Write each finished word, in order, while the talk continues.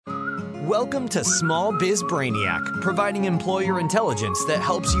Welcome to Small Biz Brainiac, providing employer intelligence that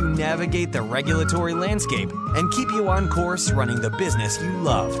helps you navigate the regulatory landscape and keep you on course running the business you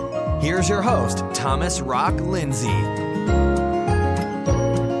love. Here's your host, Thomas Rock Lindsay.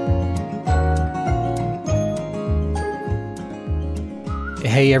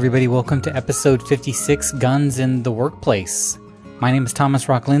 Hey everybody, welcome to episode 56, Guns in the Workplace. My name is Thomas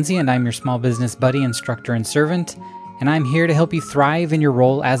Rock Lindsay and I'm your small business buddy, instructor, and servant, and I'm here to help you thrive in your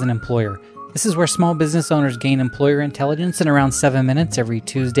role as an employer. This is where small business owners gain employer intelligence in around 7 minutes every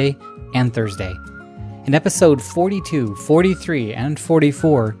Tuesday and Thursday. In episode 42, 43, and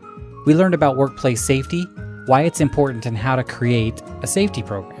 44, we learned about workplace safety, why it's important, and how to create a safety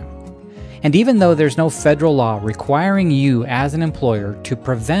program. And even though there's no federal law requiring you as an employer to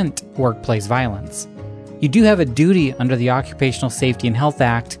prevent workplace violence, you do have a duty under the Occupational Safety and Health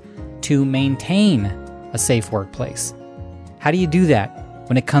Act to maintain a safe workplace. How do you do that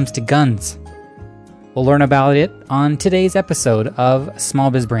when it comes to guns? We'll learn about it on today's episode of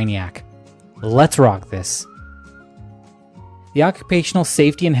Small Biz Brainiac. Let's rock this. The Occupational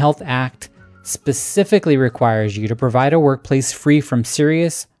Safety and Health Act specifically requires you to provide a workplace free from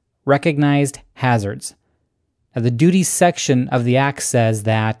serious, recognized hazards. Now, the duties section of the Act says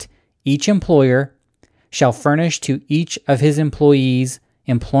that each employer shall furnish to each of his employees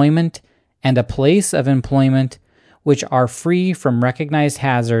employment and a place of employment which are free from recognized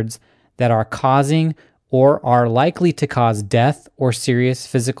hazards that are causing or are likely to cause death or serious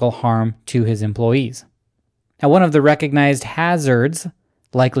physical harm to his employees. Now, one of the recognized hazards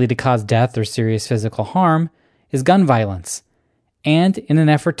likely to cause death or serious physical harm is gun violence. And in an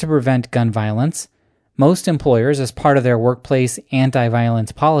effort to prevent gun violence, most employers, as part of their workplace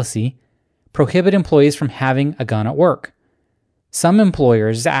anti-violence policy, prohibit employees from having a gun at work. Some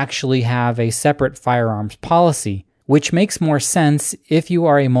employers actually have a separate firearms policy, which makes more sense if you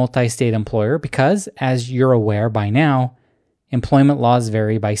are a multi-state employer because, as you're aware by now, employment laws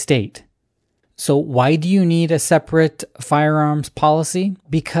vary by state. So why do you need a separate firearms policy?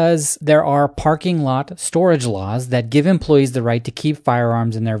 Because there are parking lot storage laws that give employees the right to keep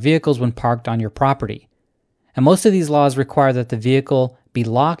firearms in their vehicles when parked on your property. And most of these laws require that the vehicle be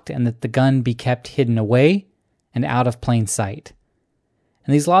locked and that the gun be kept hidden away and out of plain sight.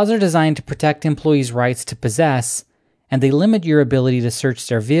 And these laws are designed to protect employees' rights to possess, and they limit your ability to search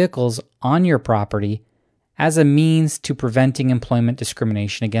their vehicles on your property as a means to preventing employment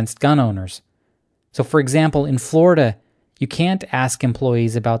discrimination against gun owners. So, for example, in Florida, you can't ask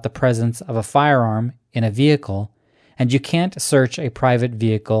employees about the presence of a firearm in a vehicle, and you can't search a private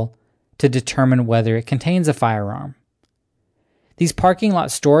vehicle to determine whether it contains a firearm. These parking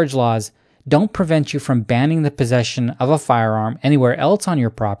lot storage laws don't prevent you from banning the possession of a firearm anywhere else on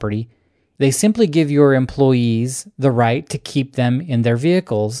your property. They simply give your employees the right to keep them in their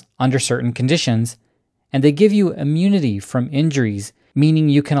vehicles under certain conditions, and they give you immunity from injuries, meaning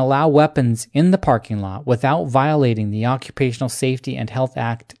you can allow weapons in the parking lot without violating the Occupational Safety and Health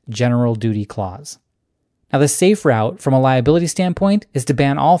Act General Duty Clause. Now, the safe route from a liability standpoint is to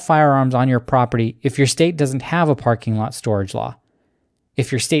ban all firearms on your property if your state doesn't have a parking lot storage law.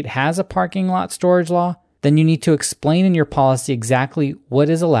 If your state has a parking lot storage law, then you need to explain in your policy exactly what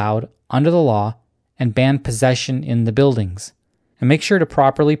is allowed under the law and ban possession in the buildings. And make sure to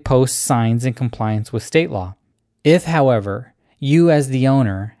properly post signs in compliance with state law. If, however, you as the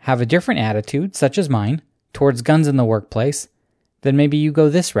owner have a different attitude, such as mine, towards guns in the workplace, then maybe you go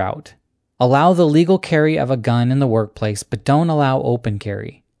this route. Allow the legal carry of a gun in the workplace, but don't allow open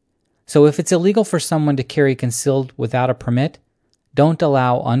carry. So if it's illegal for someone to carry concealed without a permit, don't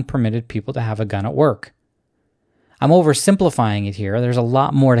allow unpermitted people to have a gun at work. I'm oversimplifying it here. There's a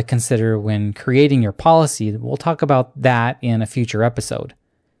lot more to consider when creating your policy. We'll talk about that in a future episode.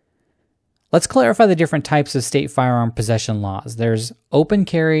 Let's clarify the different types of state firearm possession laws. There's open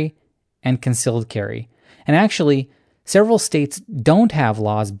carry and concealed carry. And actually, several states don't have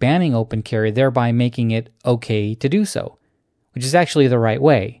laws banning open carry, thereby making it okay to do so, which is actually the right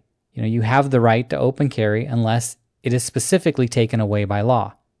way. You have the right to open carry unless it is specifically taken away by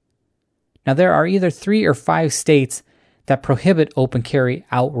law. Now, there are either 3 or 5 states that prohibit open carry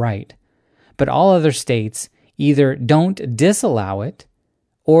outright, but all other states either don't disallow it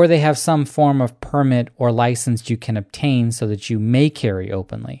or they have some form of permit or license you can obtain so that you may carry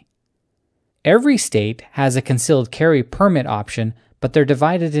openly. Every state has a concealed carry permit option, but they're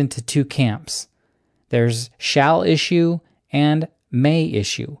divided into 2 camps. There's shall issue and may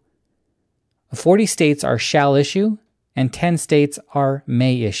issue. 40 states are shall issue, and 10 states are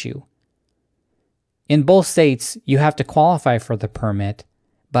may issue. In both states, you have to qualify for the permit,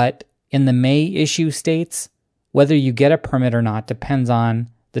 but in the may issue states, whether you get a permit or not depends on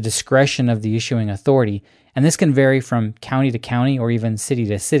the discretion of the issuing authority, and this can vary from county to county or even city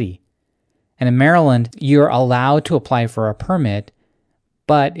to city. And in Maryland, you're allowed to apply for a permit,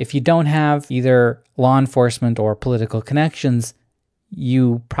 but if you don't have either law enforcement or political connections,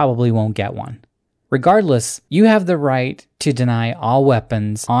 you probably won't get one. Regardless, you have the right to deny all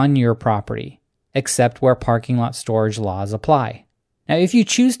weapons on your property, except where parking lot storage laws apply. Now, if you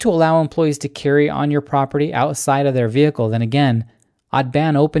choose to allow employees to carry on your property outside of their vehicle, then again, I'd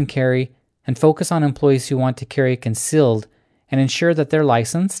ban open carry and focus on employees who want to carry concealed and ensure that they're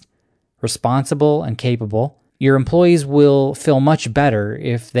licensed, responsible, and capable. Your employees will feel much better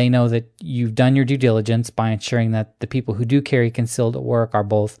if they know that you've done your due diligence by ensuring that the people who do carry concealed at work are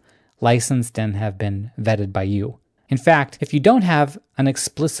both licensed and have been vetted by you. In fact, if you don't have an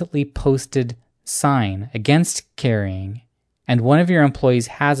explicitly posted sign against carrying and one of your employees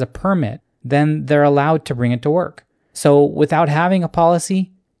has a permit, then they're allowed to bring it to work. So without having a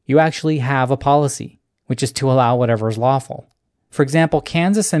policy, you actually have a policy, which is to allow whatever is lawful. For example,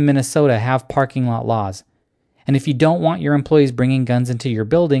 Kansas and Minnesota have parking lot laws. And if you don't want your employees bringing guns into your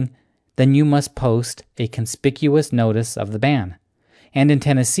building, then you must post a conspicuous notice of the ban. And in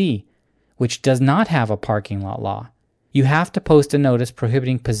Tennessee, which does not have a parking lot law, you have to post a notice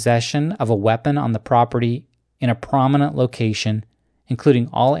prohibiting possession of a weapon on the property in a prominent location, including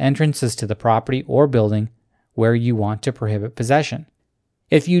all entrances to the property or building where you want to prohibit possession.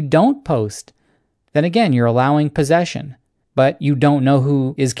 If you don't post, then again, you're allowing possession, but you don't know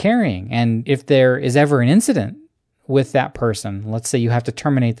who is carrying. And if there is ever an incident with that person, let's say you have to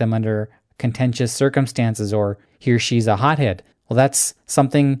terminate them under contentious circumstances or he or she's a hothead, well, that's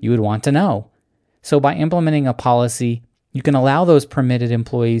something you would want to know. So by implementing a policy, you can allow those permitted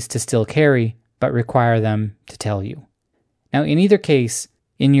employees to still carry, but require them to tell you. Now, in either case,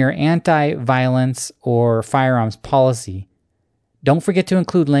 in your anti-violence or firearms policy, don't forget to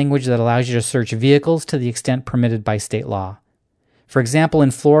include language that allows you to search vehicles to the extent permitted by state law. For example,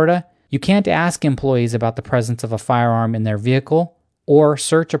 in Florida, you can't ask employees about the presence of a firearm in their vehicle or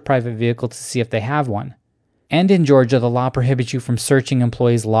search a private vehicle to see if they have one. And in Georgia, the law prohibits you from searching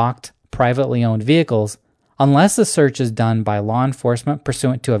employees' locked, privately owned vehicles unless the search is done by law enforcement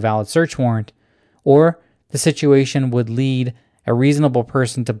pursuant to a valid search warrant, or the situation would lead a reasonable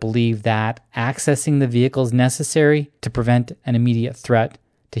person to believe that accessing the vehicle is necessary to prevent an immediate threat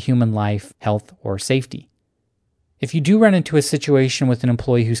to human life, health, or safety. If you do run into a situation with an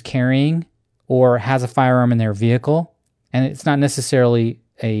employee who's carrying or has a firearm in their vehicle, and it's not necessarily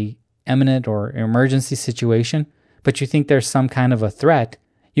a imminent or emergency situation, but you think there's some kind of a threat,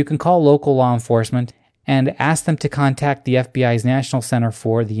 you can call local law enforcement and ask them to contact the FBI's National Center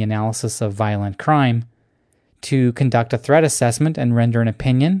for the Analysis of Violent Crime to conduct a threat assessment and render an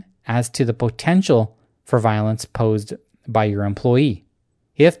opinion as to the potential for violence posed by your employee.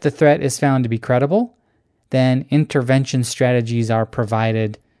 If the threat is found to be credible, then intervention strategies are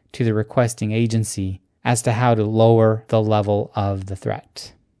provided to the requesting agency as to how to lower the level of the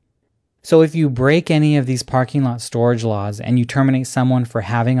threat. So if you break any of these parking lot storage laws and you terminate someone for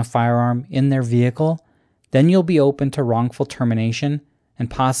having a firearm in their vehicle, then you'll be open to wrongful termination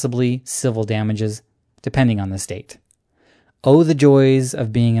and possibly civil damages, depending on the state. Oh, the joys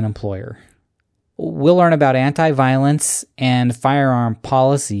of being an employer. We'll learn about anti-violence and firearm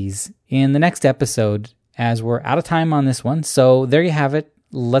policies in the next episode, as we're out of time on this one. So there you have it.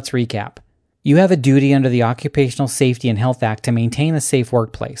 Let's recap. You have a duty under the Occupational Safety and Health Act to maintain a safe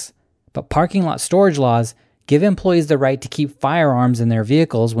workplace. But parking lot storage laws give employees the right to keep firearms in their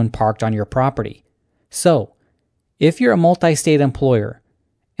vehicles when parked on your property. So, if you're a multi-state employer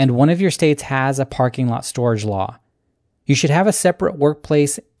and one of your states has a parking lot storage law, you should have a separate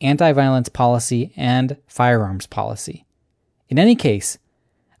workplace anti-violence policy and firearms policy. In any case,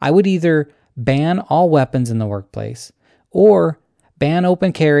 I would either ban all weapons in the workplace or ban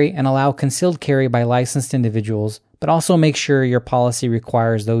open carry and allow concealed carry by licensed individuals, but also make sure your policy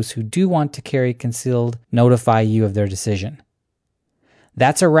requires those who do want to carry concealed notify you of their decision.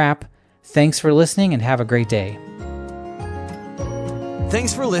 That's a wrap. Thanks for listening and have a great day.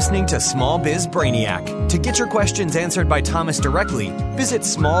 Thanks for listening to Small Biz Brainiac. To get your questions answered by Thomas directly, visit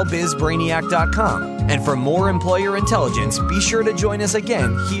smallbizbrainiac.com. And for more employer intelligence, be sure to join us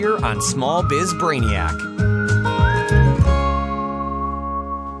again here on Small Biz Brainiac.